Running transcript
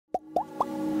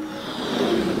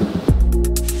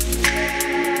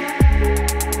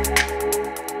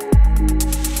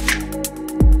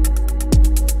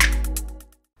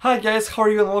Hi guys, how are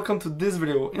you and welcome to this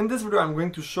video. In this video I'm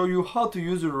going to show you how to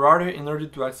use your router in order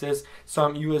to access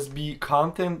some USB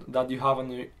content that you have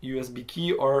on your USB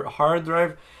key or hard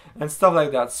drive and stuff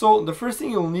like that. So the first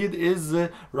thing you'll need is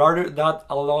a router that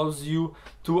allows you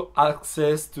to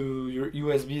access to your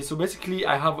USB. So basically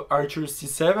I have Archer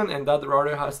C7 and that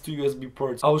router has two USB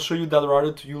ports. I will show you that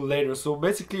router to you later. So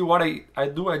basically what I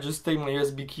do, I just take my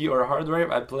USB key or hard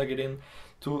drive, I plug it in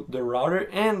to the router,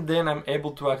 and then I'm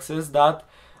able to access that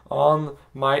on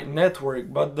my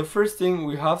network. But the first thing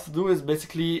we have to do is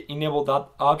basically enable that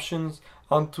options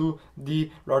onto the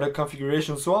router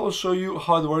configuration. So I will show you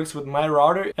how it works with my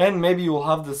router, and maybe you will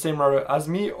have the same router as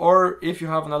me, or if you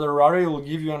have another router it will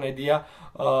give you an idea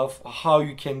of how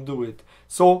you can do it.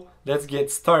 So let's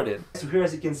get started. So here,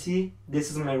 as you can see,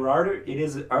 this is my router. It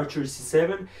is Archer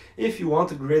C7. If you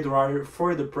want a great router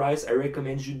for the price, I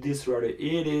recommend you this router.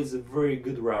 It is a very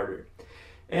good router.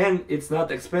 And it's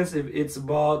not expensive. It's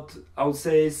about, I would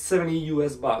say, 70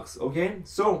 US bucks. Okay,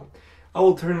 so I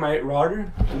will turn my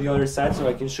router to the other side so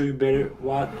I can show you better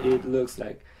what it looks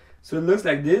like. So it looks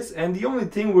like this, and the only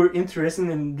thing we're interested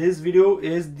in this video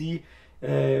is the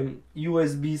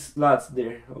USB slots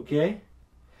there. Okay,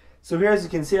 so here, as you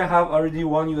can see, I have already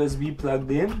one USB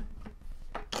plugged in.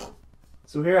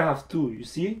 So here I have two, you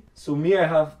see. So me, I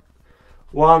have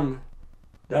one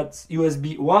that's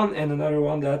USB 1 and another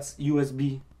one that's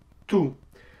USB 2.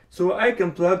 So I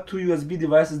can plug two USB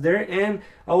devices there, and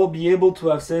I will be able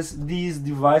to access these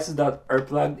devices that are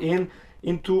plugged in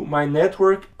into my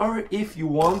network. Or if you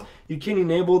want, you can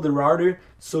enable the router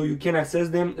so you can access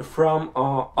them from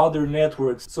other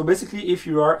networks. So basically, if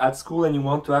you are at school and you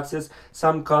want to access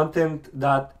some content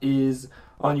that is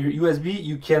on your USB,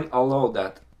 you can allow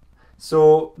that.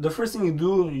 So the first thing you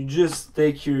do, you just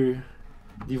take your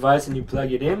device and you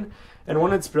plug it in, and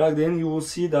when it's plugged in you will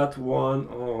see that one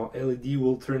LED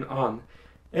will turn on.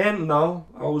 And now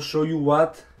I will show you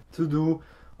what to do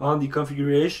on the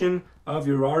configuration of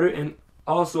your router, and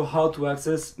also how to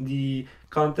access the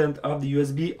content of the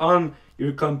USB on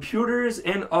your computers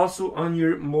and also on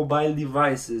your mobile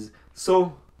devices.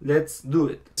 So let's do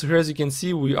it. So here, as you can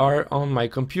see, we are on my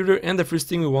computer, and the first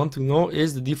thing we want to know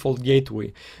is the default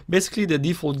gateway. Basically, the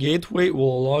default gateway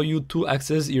will allow you to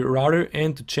access your router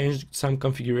and to change some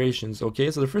configurations. Okay,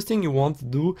 so the first thing you want to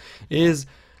do is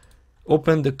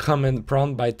open the command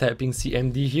prompt by typing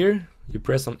cmd here. You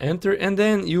press on enter, and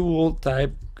then you will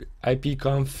type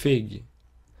ipconfig.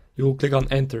 You will click on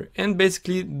enter, and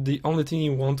basically the only thing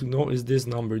you want to know is this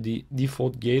number, the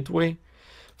default gateway.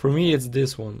 For me, it's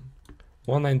this one,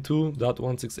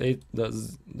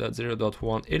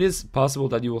 192.168.0.1. It is possible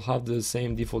that you will have the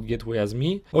same default gateway as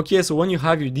me. Okay, so when you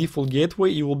have your default gateway,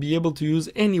 you will be able to use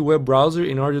any web browser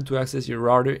in order to access your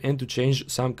router and to change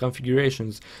some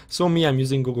configurations. So me, I'm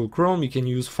using Google Chrome. You can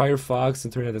use Firefox,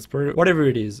 Internet Explorer, whatever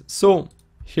it is. So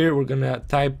here we're gonna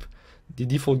type the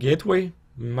default gateway.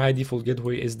 My default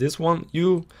gateway is this one.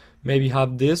 You maybe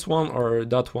have this one or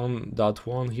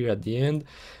 .1.1 here at the end,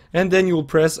 and then you will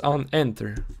press on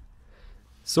enter.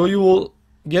 So you will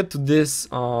get to this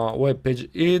web page.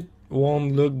 It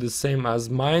won't look the same as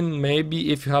mine.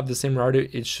 Maybe if you have the same router,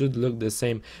 it should look the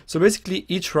same. So basically,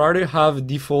 each router have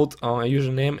default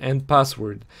username and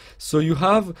password. So you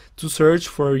have to search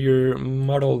for your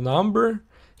model number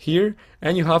here,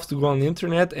 and you have to go on the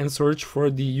internet and search for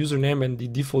the username and the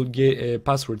default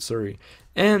password. Sorry.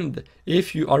 And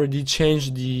if you already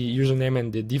changed the username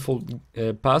and the default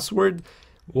password,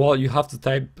 well, you have to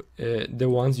type the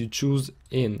ones you choose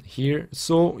in here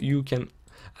so you can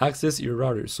access your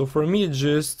router. So for me,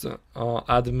 just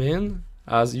admin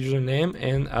as username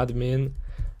and admin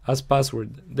as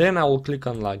password. Then I will click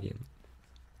on login.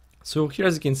 So here,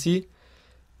 as you can see,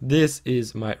 this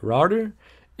is my router,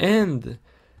 and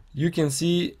you can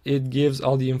see it gives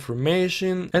all the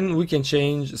information, and we can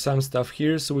change some stuff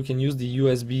here. So we can use the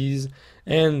USBs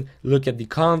and look at the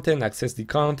content, access the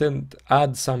content,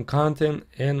 add some content,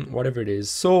 and whatever it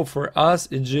is. So for us,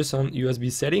 it's just on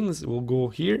USB settings. We'll go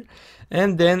here,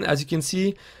 and then as you can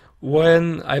see,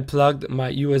 when I plugged my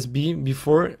USB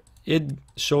before, it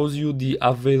shows you the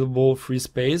available free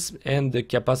space and the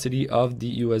capacity of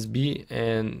the USB,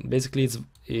 and basically it's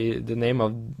the name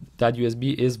of that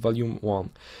USB is volume 1.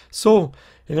 So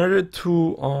in order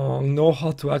to know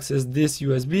how to access this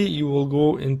USB, you will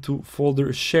go into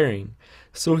folder sharing.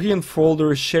 So here in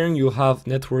folder sharing, you have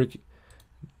network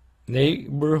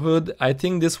neighborhood. I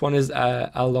think this one is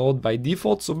allowed by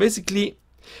default. So basically,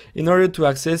 in order to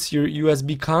access your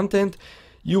USB content,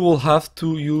 you will have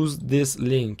to use this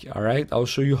link. All right, I'll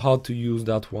show you how to use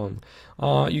that one.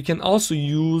 You can also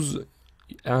use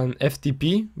an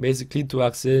FTP basically to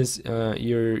access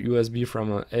your USB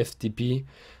from a FTP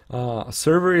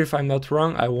server if I'm not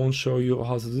wrong. I won't show you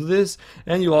how to do this.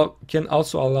 And you can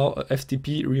also allow a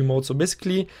FTP remote. So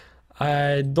basically,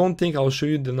 I don't think I'll show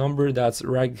you the number that's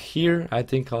right here. I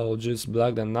think I'll just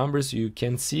block the number so you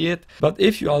can see it. But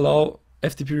if you allow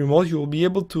FTP remote, you will be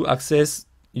able to access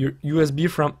your USB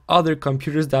from other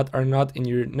computers that are not in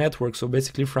your network, so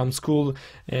basically from school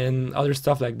and other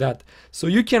stuff like that. So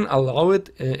you can allow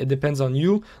it, it depends on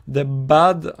you. The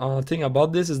bad thing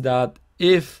about this is that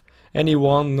if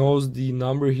anyone knows the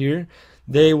number here,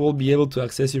 they will be able to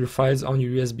access your files on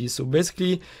your USB. So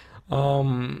basically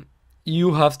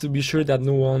you have to be sure that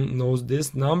no one knows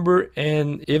this number,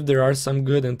 and if there are some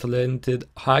good and talented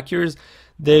hackers,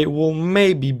 they will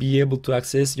maybe be able to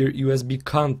access your USB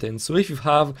content. So if you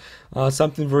have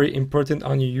something very important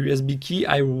on your USB key,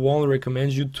 I won't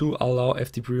recommend you to allow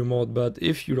FTP remote. But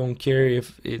if you don't care,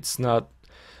 if it's not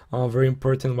very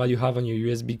important what you have on your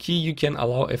USB key, you can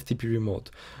allow FTP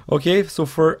remote. Okay, so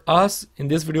for us in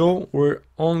this video, we're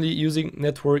only using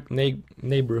network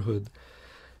neighborhood.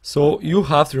 So you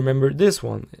have to remember this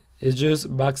one. It's just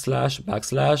 / /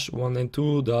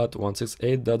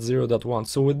 192.168.0.1.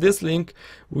 So with this link,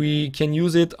 we can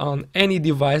use it on any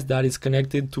device that is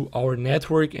connected to our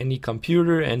network, any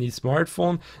computer, any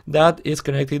smartphone that is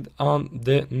connected on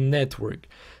the network.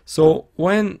 So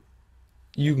when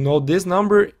you know this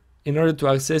number, in order to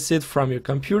access it from your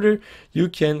computer, you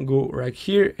can go right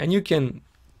here and you can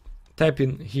type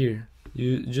in here.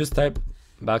 You just type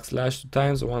 / 2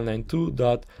 times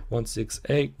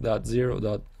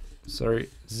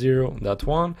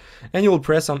 192.168.0.1 and you will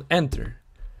press on enter.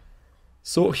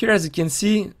 So here, as you can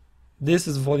see, this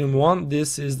is volume 1,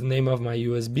 this is the name of my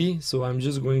USB, so I'm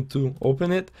just going to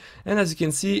open it, and as you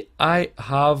can see, I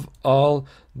have all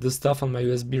the stuff on my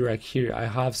USB right here. I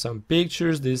have some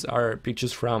pictures. These are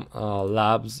pictures from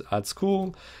labs at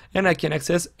school, and I can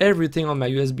access everything on my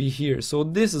USB here. So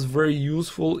this is very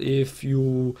useful if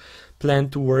you plan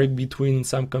to work between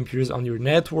some computers on your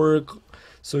network.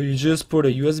 So you just put a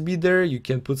USB there, you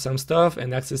can put some stuff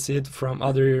and access it from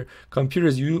other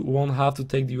computers. You won't have to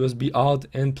take the USB out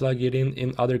and plug it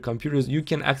in other computers. You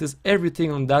can access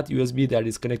everything on that USB that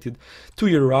is connected to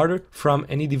your router from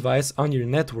any device on your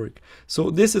network. So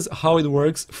this is how it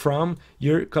works from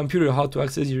your computer, how to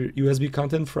access your USB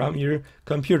content from your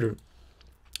computer.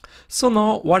 So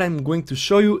now what I'm going to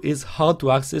show you is how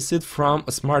to access it from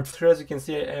a smartphone. So as you can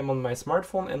see, I am on my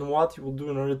smartphone, and what you will do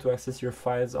in order to access your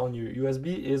files on your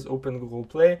USB is open Google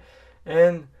Play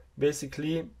and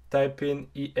basically type in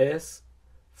ES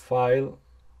File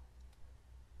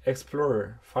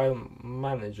Explorer, File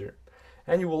Manager,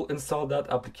 and you will install that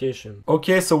application.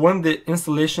 Okay, so when the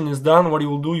installation is done, what you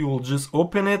will do, you will just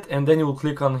open it and then you will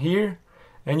click on here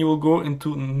and you will go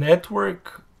into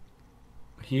Network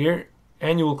here,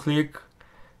 and you will click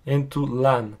into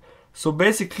LAN. So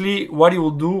basically what you will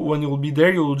do when you will be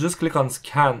there, you will just click on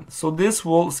scan. So this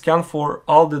will scan for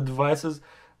all the devices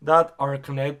that are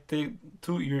connected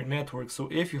to your network. So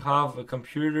if you have a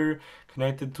computer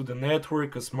connected to the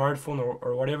network, a smartphone,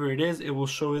 or whatever it is, it will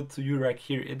show it to you right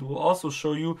here. It will also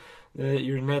show you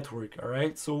your network. All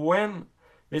right, so when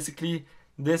basically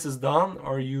this is done,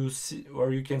 or you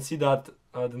can see that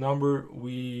the number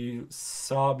we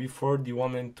saw before, the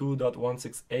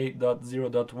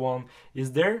 192.168.0.1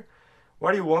 is there,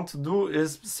 what you want to do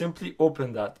is simply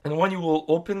open that. And when you will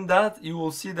open that, you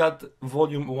will see that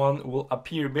volume 1 will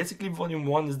appear. Basically, volume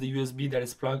 1 is the USB that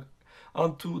is plugged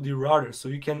onto the router. So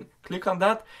you can click on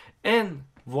that and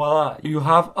voila, you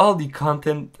have all the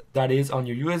content that is on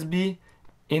your USB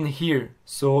in here,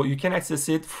 so you can access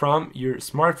it from your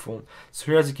smartphone. So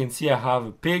here, as you can see, I have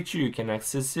a picture, you can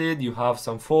access it, you have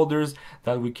some folders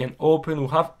that we can open, we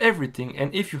have everything.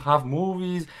 And if you have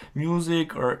movies,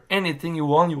 music, or anything you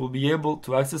want, you will be able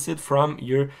to access it from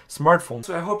your smartphone.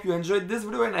 So I hope you enjoyed this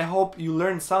video and I hope you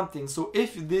learned something. So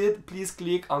if you did, please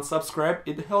click on subscribe,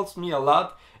 it helps me a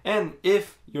lot. And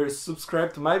if you're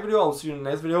subscribed to my video, I'll see you in the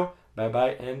next video. Bye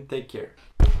bye and take care.